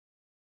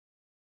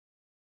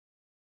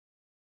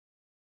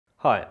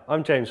Hi,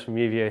 I'm James from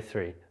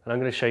UVO3 and I'm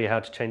going to show you how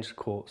to change the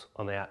quartz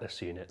on the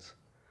Atlas units.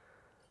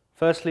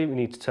 Firstly, we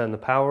need to turn the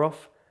power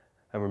off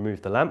and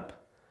remove the lamp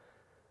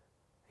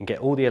and get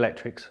all the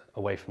electrics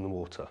away from the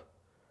water.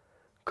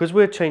 Because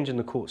we're changing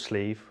the quartz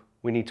sleeve,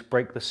 we need to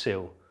break the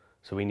seal,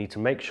 so we need to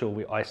make sure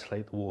we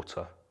isolate the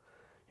water.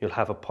 You'll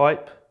have a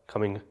pipe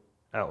coming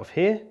out of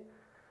here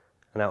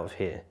and out of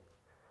here.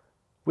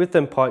 With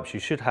them pipes you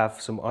should have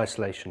some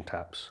isolation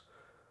taps.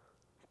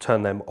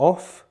 Turn them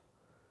off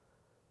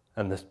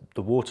and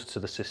the water to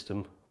the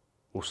system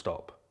will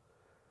stop.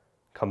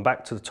 Come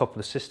back to the top of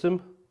the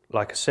system.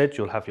 Like I said,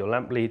 you'll have your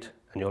lamp lead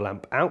and your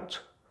lamp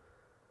out.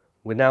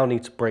 We now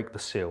need to break the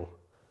seal.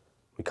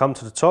 We come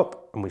to the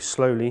top and we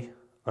slowly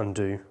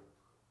undo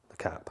the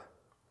cap.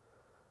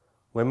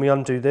 When we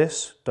undo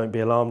this, don't be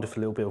alarmed if a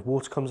little bit of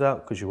water comes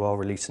out because you are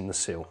releasing the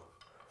seal.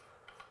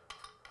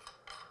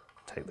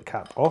 Take the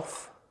cap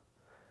off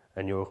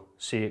and you'll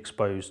see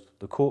exposed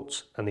the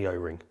quartz and the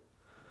O-ring.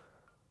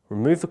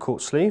 Remove the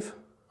quartz sleeve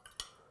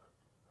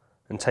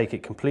and take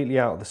it completely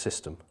out of the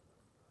system.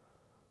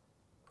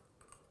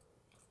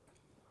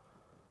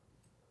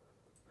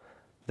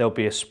 There'll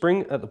be a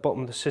spring at the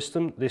bottom of the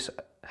system. This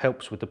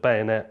helps with the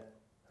bayonet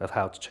of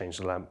how to change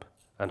the lamp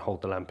and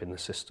hold the lamp in the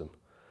system.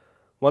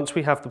 Once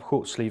we have the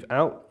quartz sleeve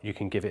out, you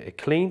can give it a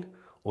clean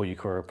or you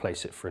can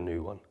replace it for a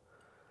new one.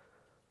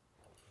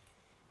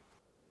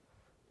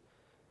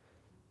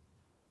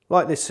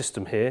 Like this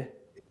system here,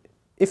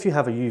 if you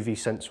have a UV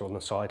sensor on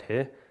the side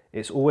here,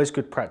 it's always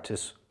good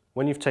practice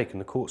when you've taken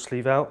the quartz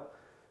sleeve out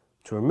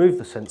to remove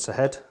the sensor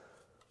head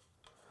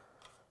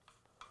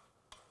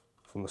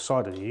from the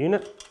side of the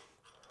unit,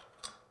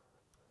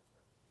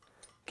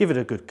 give it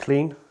a good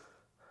clean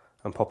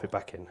and pop it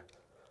back in.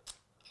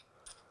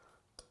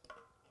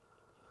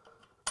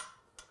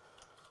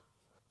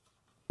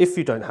 If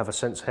you don't have a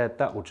sensor head,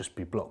 that will just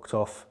be blocked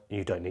off,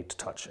 you don't need to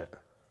touch it.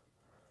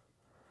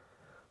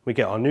 We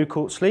get our new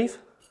quartz sleeve,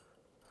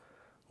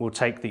 we'll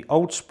take the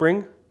old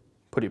spring,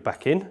 put it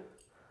back in,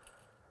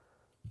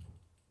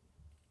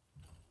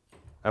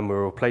 and we'll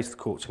replace the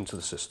quartz into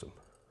the system.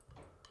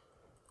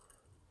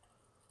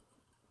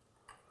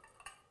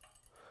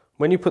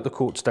 When you put the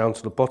quartz down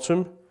to the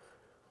bottom,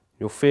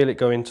 you'll feel it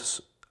go into,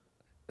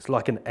 it's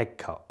like an egg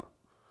cup.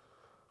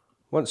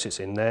 Once it's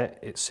in there,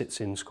 it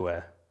sits in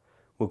square.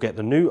 We'll get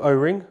the new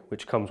O-ring,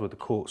 which comes with a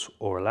quartz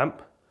or a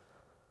lamp,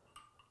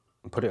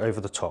 and put it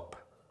over the top.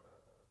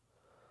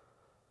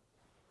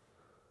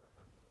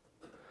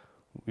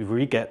 We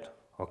re-get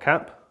our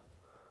cap,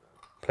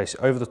 place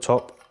it over the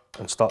top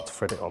and start to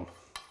thread it on.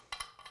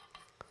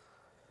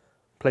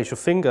 Place your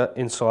finger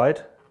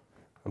inside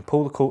and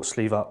pull the quartz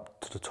sleeve up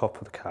to the top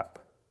of the cap.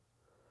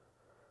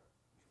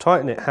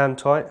 Tighten it hand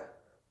tight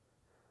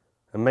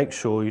and make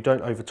sure you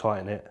don't over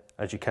tighten it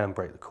as you can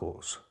break the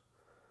quartz.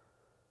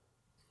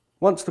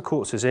 Once the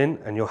quartz is in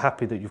and you're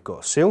happy that you've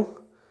got a seal,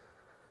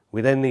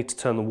 we then need to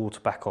turn the water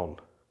back on.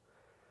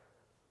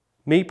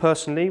 Me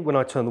personally, when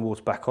I turn the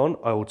water back on,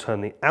 I will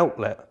turn the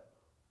outlet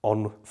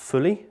on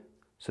fully.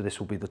 So this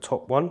will be the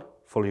top one.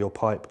 Follow your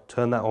pipe,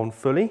 turn that on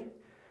fully.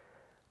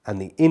 And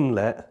the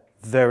inlet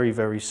very,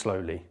 very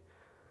slowly.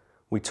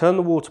 We turn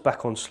the water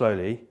back on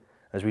slowly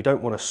as we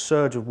don't want a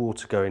surge of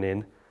water going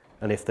in,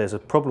 and if there's a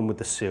problem with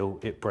the seal,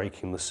 it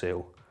breaking the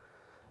seal.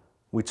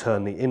 We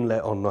turn the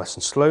inlet on nice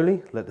and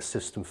slowly, let the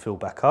system fill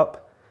back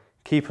up,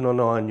 keeping an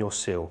eye on your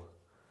seal.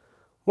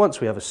 Once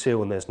we have a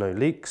seal and there's no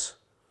leaks,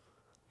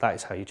 that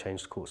is how you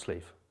change the quartz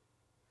sleeve.